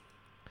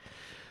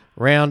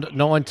Round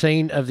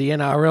 19 of the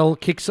NRL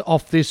kicks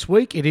off this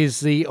week. It is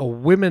the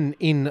Women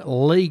in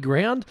League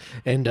round.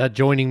 And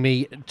joining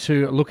me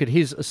to look at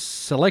his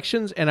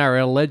selections,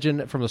 NRL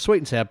legend from the Sweet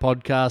and Sour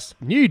podcast,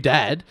 new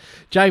dad,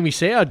 Jamie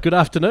Soward. Good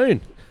afternoon.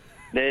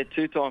 Yeah,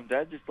 two-time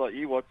dad, just like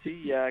you,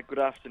 Watsy. Good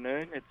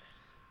afternoon.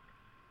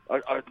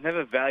 I've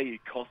never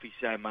valued coffee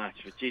so much,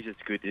 but geez,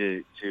 it's good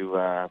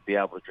to be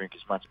able to drink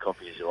as much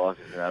coffee as you like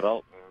as an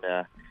adult.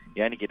 And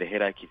you only get a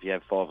headache if you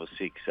have 5 or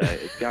 6, so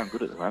it's going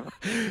good at the moment.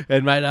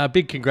 And, mate,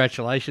 big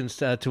congratulations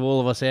to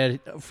all of us out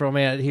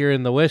here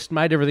in the West.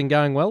 Mate, everything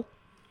going well?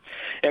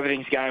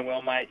 Everything's going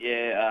well, mate.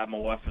 Yeah, my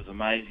wife was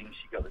amazing.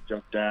 She got the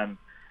job done.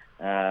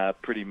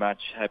 Pretty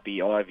much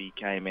happy. Ivy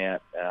came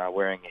out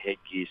wearing a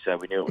headgear, so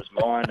we knew it was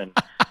mine.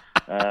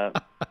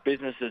 And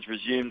business has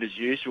resumed as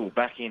usual,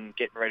 back in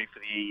getting ready for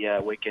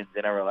the weekend's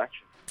NRL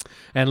action.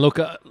 And look,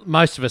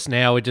 most of us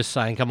now are just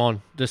saying, come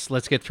on, just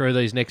let's get through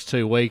these next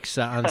 2 weeks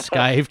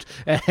unscathed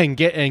and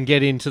get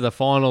into the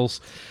finals.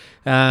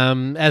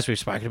 As we've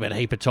spoken about a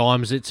heap of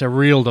times, it's a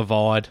real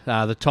divide.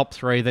 The top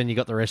 3, then you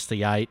got the rest of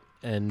the 8.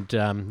 And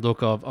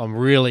look, I'm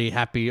really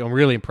happy. I'm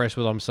really impressed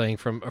with what I'm seeing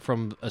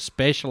from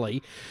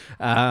especially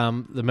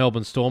the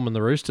Melbourne Storm and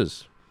the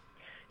Roosters.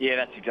 Yeah,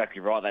 that's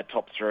exactly right. That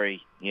top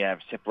 3, have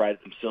separated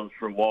themselves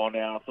for a while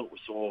now. I thought we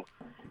saw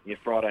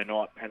Friday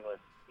night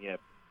Penrith,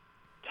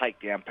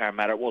 take down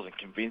Parramatta. It wasn't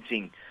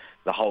convincing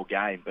the whole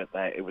game, but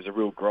it was a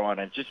real grind.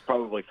 And just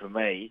probably for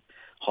me,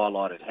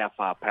 highlighted how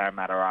far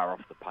Parramatta are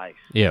off the pace.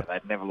 Yeah,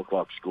 they'd never look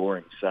like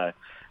scoring. So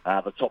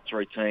the top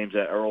 3 teams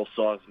are all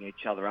sizing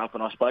each other up.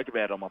 And I spoke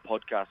about it on my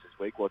podcast this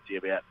week,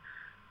 about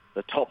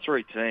the top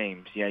 3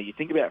 teams. You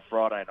think about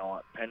Friday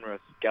night,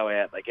 Penrith go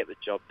out, they get the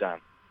job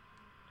done.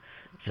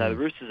 So the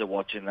Roosters are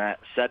watching that.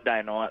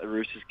 Saturday night, the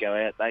Roosters go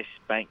out, they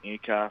spank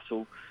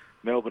Newcastle.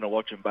 Melbourne are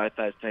watching both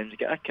those teams and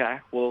go, okay,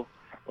 well,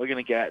 we're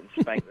going to go out and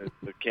spank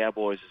the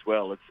Cowboys as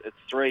well. It's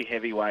 3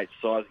 heavyweights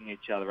sizing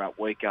each other up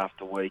week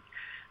after week.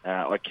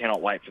 I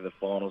cannot wait for the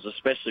finals,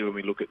 especially when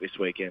we look at this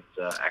weekend's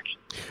action.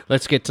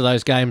 Let's get to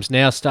those games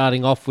now,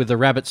 starting off with the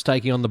Rabbits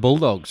taking on the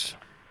Bulldogs.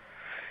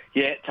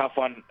 Yeah, tough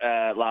one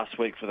last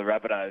week for the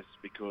Rabbitohs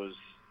because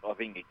I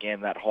think,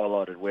 again, that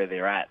highlighted where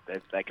they're at.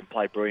 They can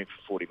play brilliant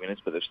for 40 minutes,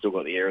 but they've still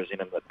got the errors in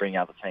them that bring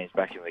other teams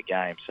back into the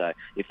game. So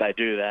if they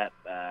do that,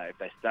 if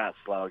they start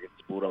slow against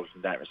the Bulldogs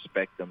and don't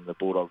respect them, the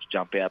Bulldogs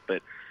jump out.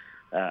 But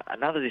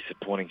another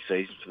disappointing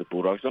season for the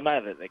Bulldogs. I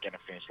know that they're going to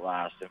finish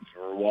last, and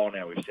for a while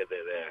now we've said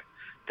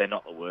they're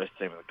not the worst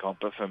team in the comp,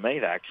 but for me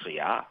they actually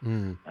are.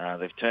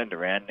 They've turned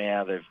around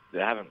now. They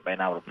haven't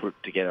been able to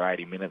put together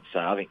 80 minutes, so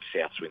I think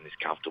Souths win this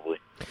comfortably.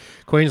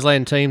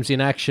 Queensland teams in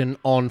action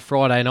on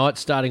Friday night,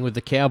 starting with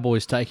the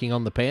Cowboys taking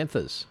on the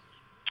Panthers.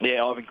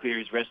 Yeah, Ivan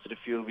Cleary's rested a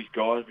few of his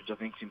guys, which I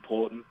think is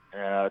important.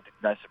 No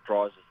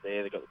surprises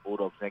there. They've got the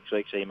Bulldogs next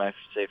week, so you may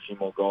see a few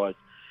more guys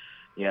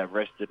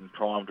rested and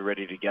primed,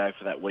 ready to go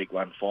for that Week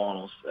 1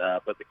 finals.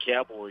 But the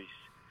Cowboys,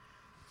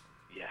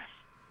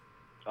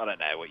 I don't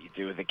know what you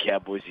do with the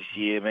Cowboys this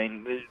year. I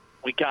mean,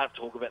 we can't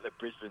talk about the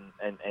Brisbane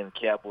and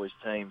Cowboys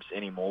teams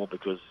anymore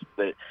because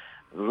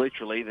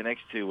literally the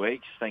next 2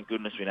 weeks, thank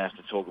goodness we don't have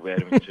to talk about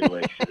them in 2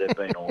 weeks because they've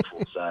been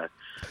awful. So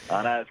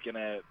I know it's going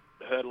to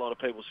hurt a lot of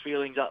people's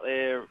feelings up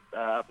there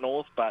up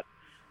north, but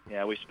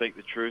we speak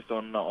the truth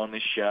on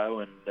this show,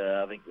 and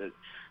I think that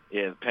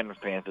the Penrith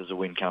Panthers will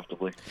win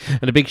comfortably.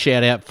 And a big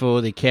shout out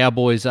for the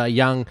Cowboys.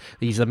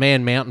 He's the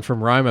man mountain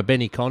from Roma,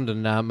 Benny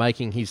Condon,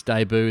 making his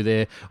debut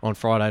there on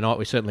Friday night.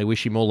 We certainly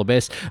wish him all the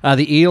best.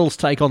 The Eels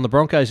take on the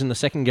Broncos in the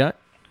second game.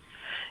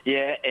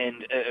 Yeah,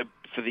 and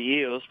for the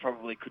Eels,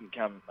 probably couldn't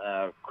come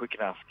quick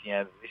enough.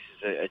 This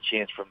is a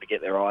chance for them to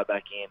get their eye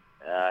back in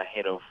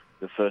ahead of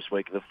the first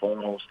week of the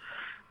finals.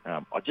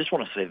 I just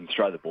want to see them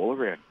throw the ball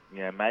around.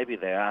 Maybe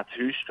they are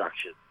too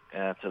structured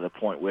to the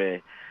point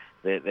where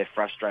they're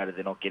frustrated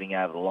they're not getting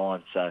over the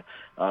line. So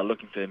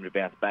looking for them to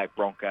bounce back.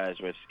 Broncos,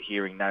 we're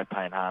hearing no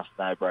Payne Haas,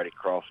 no Brody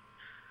Croft.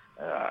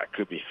 It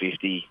could be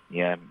 50.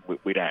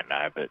 We don't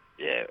know. But,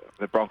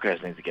 the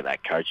Broncos need to get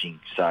that coaching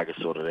saga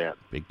sorted out.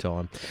 Big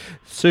time.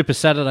 Super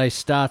Saturday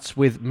starts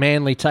with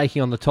Manly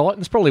taking on the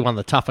Titans. Probably one of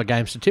the tougher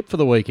games to tip for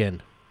the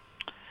weekend.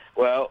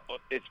 Well,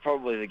 it's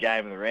probably the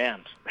game of the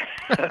round.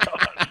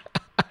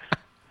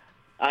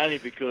 Only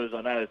because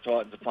I know the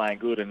Titans are playing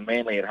good, and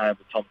Manly at home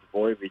with Tom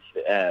Trbojevic,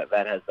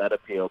 that has that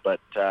appeal. But,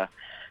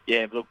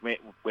 look,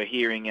 we're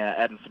hearing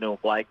Adam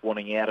Fanil-Blake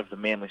wanting out of the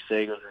Manly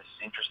Seagulls. This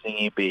is interesting.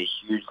 He'd be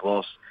a huge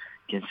loss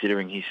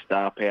considering his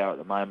star power at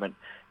the moment,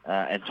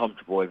 and Tom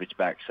Trbojevic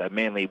back. So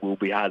Manly will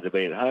be hard to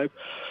beat at home.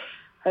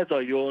 As I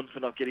yawned for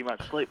not getting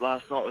much sleep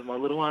last night with my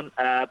little one.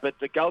 But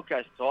the Gold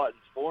Coast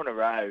Titans, 4 in a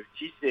row.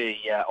 Geez, the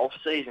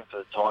off-season for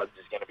the Titans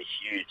is going to be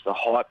huge. The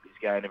hype is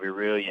going to be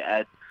real. You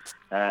add,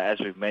 as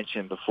we've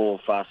mentioned before,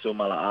 Fasil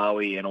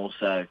Malaawi and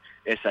also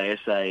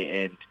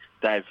SASA and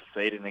Dave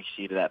Fafita next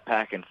year to that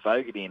pack. And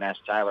Fogarty and Ash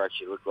Taylor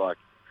actually look like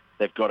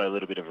they've got a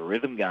little bit of a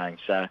rhythm going.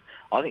 So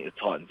I think the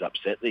Titans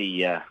upset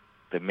the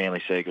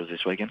Manly Seagulls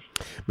this weekend.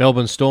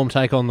 Melbourne Storm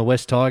take on the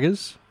West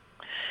Tigers.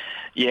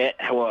 Yeah,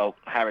 well,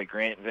 Harry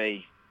Grant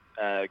v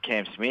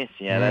Cam Smith.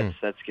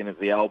 That's going to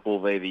be the old bull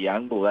v the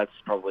young bull. That's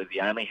probably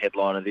the only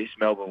headline of this.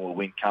 Melbourne will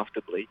win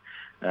comfortably.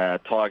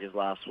 Tigers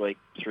last week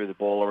threw the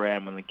ball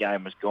around when the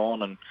game was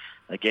gone, and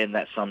again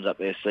that sums up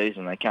their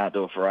season. They can't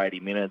do it for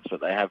 80 minutes,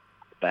 but they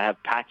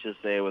have patches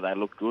there where they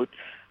look good,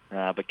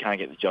 but can't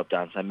get the job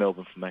done. So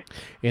Melbourne for me.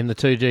 In the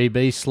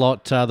 2GB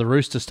slot, the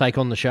Roosters take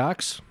on the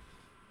Sharks.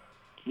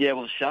 Yeah,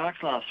 well, the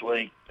Sharks last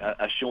week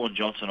are Sean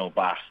Johnson or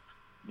bust.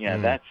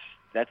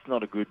 That's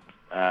not a good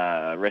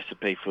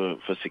recipe for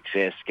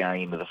success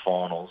going into the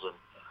finals. And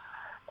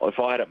if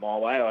I had it my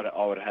way,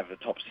 I would have the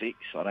top 6.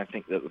 I don't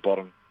think that the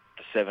bottom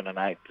 7 and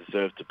 8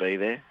 deserve to be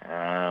there.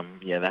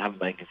 They haven't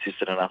been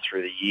consistent enough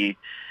through the year.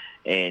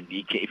 And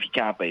if you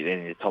can't beat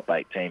any of the top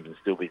 8 teams and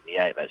still be in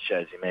the 8, that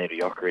shows your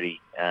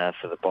mediocrity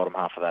for the bottom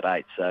half of that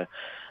 8. So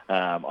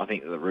I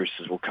think that the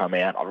Roosters will come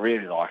out. I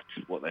really liked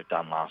what they've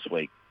done last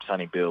week.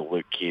 Sonny Bill,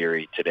 Luke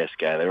Keary,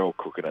 Tedesco, they're all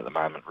cooking at the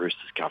moment.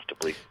 Roosters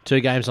comfortably. 2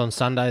 games on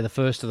Sunday, the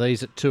first of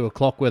these at 2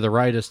 o'clock, where the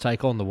Raiders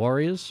take on the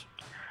Warriors.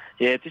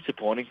 Yeah,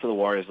 disappointing for the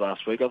Warriors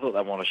last week. I thought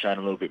they might have shown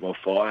a little bit more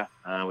fire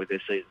with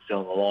their season still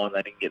on the line.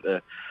 They didn't get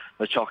the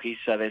chockies,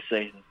 so their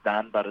season's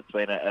done, but it's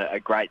been a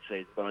great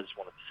season. But I just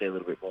wanted to see a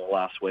little bit more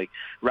last week.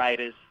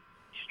 Raiders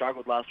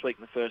struggled last week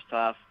in the first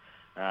half.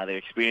 Their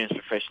experienced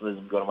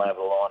professionalism got them over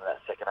the line in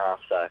that second half,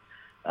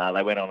 so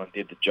they went on and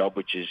did the job,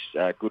 which is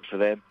good for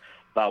them.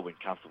 They'll win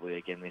comfortably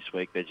again this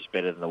week. They're just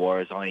better than the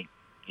Warriors. I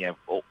think,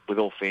 with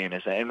all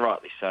fairness, and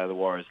rightly so, the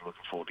Warriors are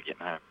looking forward to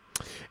getting home.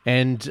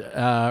 And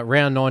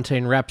round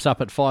 19 wraps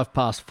up at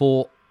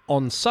 4:05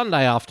 on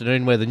Sunday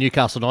afternoon, where the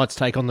Newcastle Knights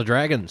take on the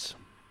Dragons.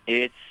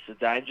 It's a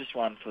dangerous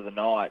one for the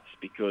Knights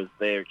because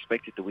they're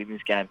expected to win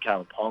this game.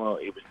 Callum Palmer,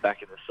 it was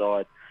back in the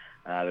side.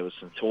 There was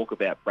some talk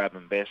about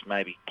Bradman Best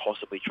maybe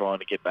possibly trying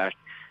to get back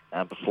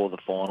before the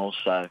finals.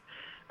 So,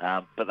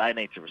 but they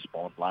need to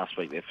respond. Last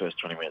week, their first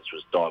 20 minutes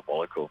was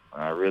diabolical.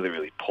 Really,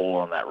 really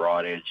poor on that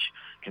right edge.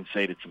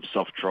 Conceded some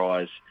soft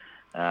tries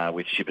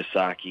with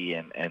Shibasaki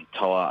and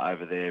Toa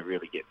over there,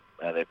 really get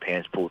their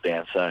pants pulled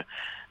down. So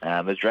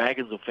the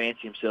Dragons will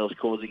fancy themselves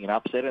causing an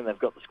upset, and they've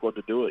got the squad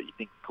to do it. You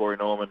think Corey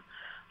Norman,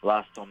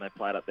 last time they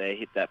played up there,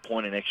 hit that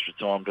point in extra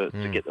time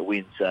to get the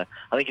win. So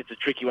I think it's a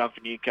tricky one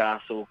for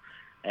Newcastle,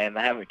 and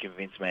they haven't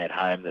convinced me at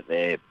home that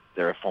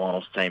they're a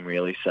finals team,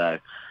 really. So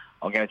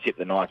I'm going to tip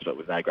the Knights, but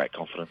with no great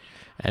confidence.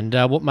 And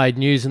what made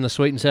news in the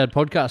Sweet and Sour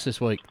podcast this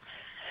week?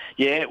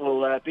 Yeah,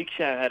 well, Big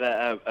Show had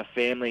a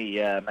family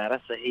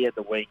matter, so he had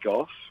the week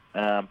off.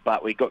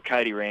 But we got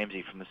Cody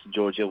Ramsey from the St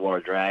George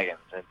Illawarra Dragons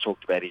and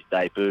talked about his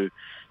debut.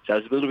 So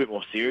it was a little bit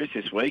more serious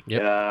this week.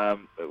 Yep.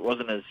 It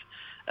wasn't as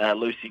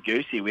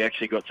loosey-goosey. We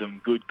actually got some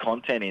good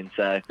content in.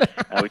 So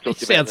we talked about.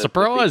 Sound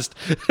surprised.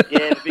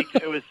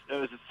 It was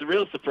a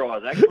real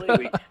surprise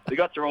actually. We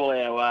got through all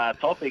our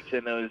topics,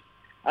 and there was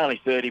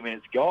only 30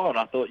 minutes gone.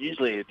 I thought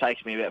usually it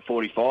takes me about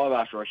 45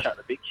 after I shut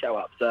the Big Show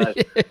up. So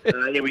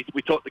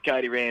we talked to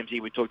Cody Ramsey.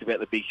 We talked about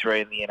the Big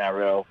Three in the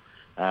NRL.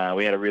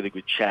 We had a really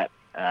good chat.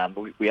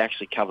 We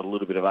actually covered a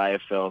little bit of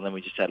AFL, and then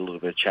we just had a little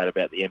bit of chat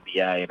about the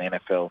NBA and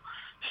NFL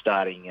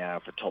starting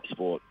for Top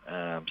Sport.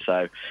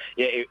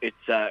 It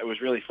was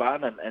really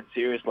fun and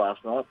serious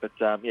last night. But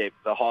the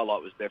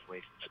highlight was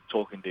definitely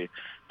talking to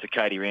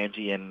Cody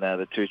Ramsey and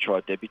the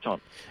 2-try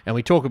debutant. And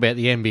we talk about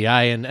the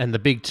NBA and the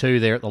big two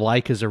there at the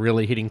Lakers are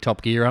really hitting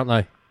top gear, aren't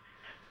they?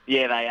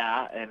 Yeah, they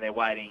are, and they're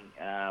waiting.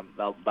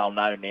 They'll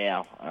know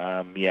now.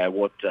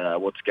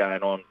 What's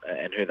going on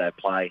and who they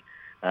play.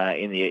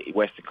 In the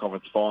Western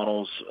Conference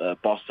Finals,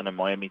 Boston and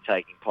Miami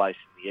taking place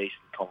in the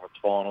Eastern Conference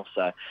Finals.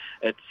 So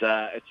it's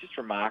just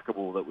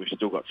remarkable that we've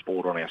still got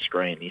sport on our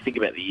screen. You think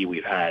about the year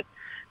we've had,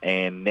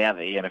 and now that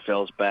the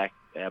NFL's back,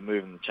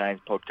 Moving the Chains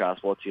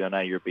podcast, Watsy, I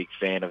know you're a big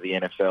fan of the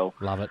NFL.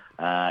 Love it.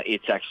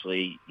 It's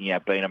actually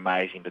been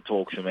amazing to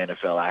talk some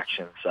NFL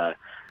action. So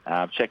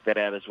check that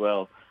out as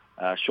well.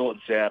 Short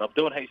and sound. I'm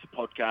doing heaps of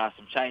podcasts.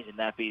 I'm changing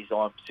nappies.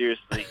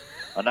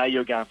 I know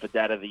you're going for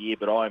Dad of the Year,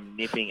 but I'm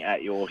nipping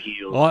at your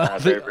heels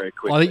very, very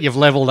quickly. I think you've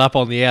levelled up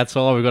on the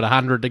outside. We've got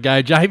 100 to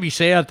go. Jamie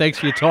Soward, thanks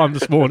for your time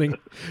this morning.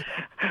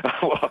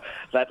 Well,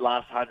 that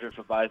last 100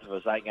 for both of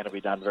us ain't going to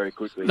be done very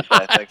quickly.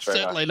 So thanks very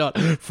much. Certainly not.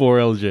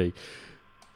 4LG.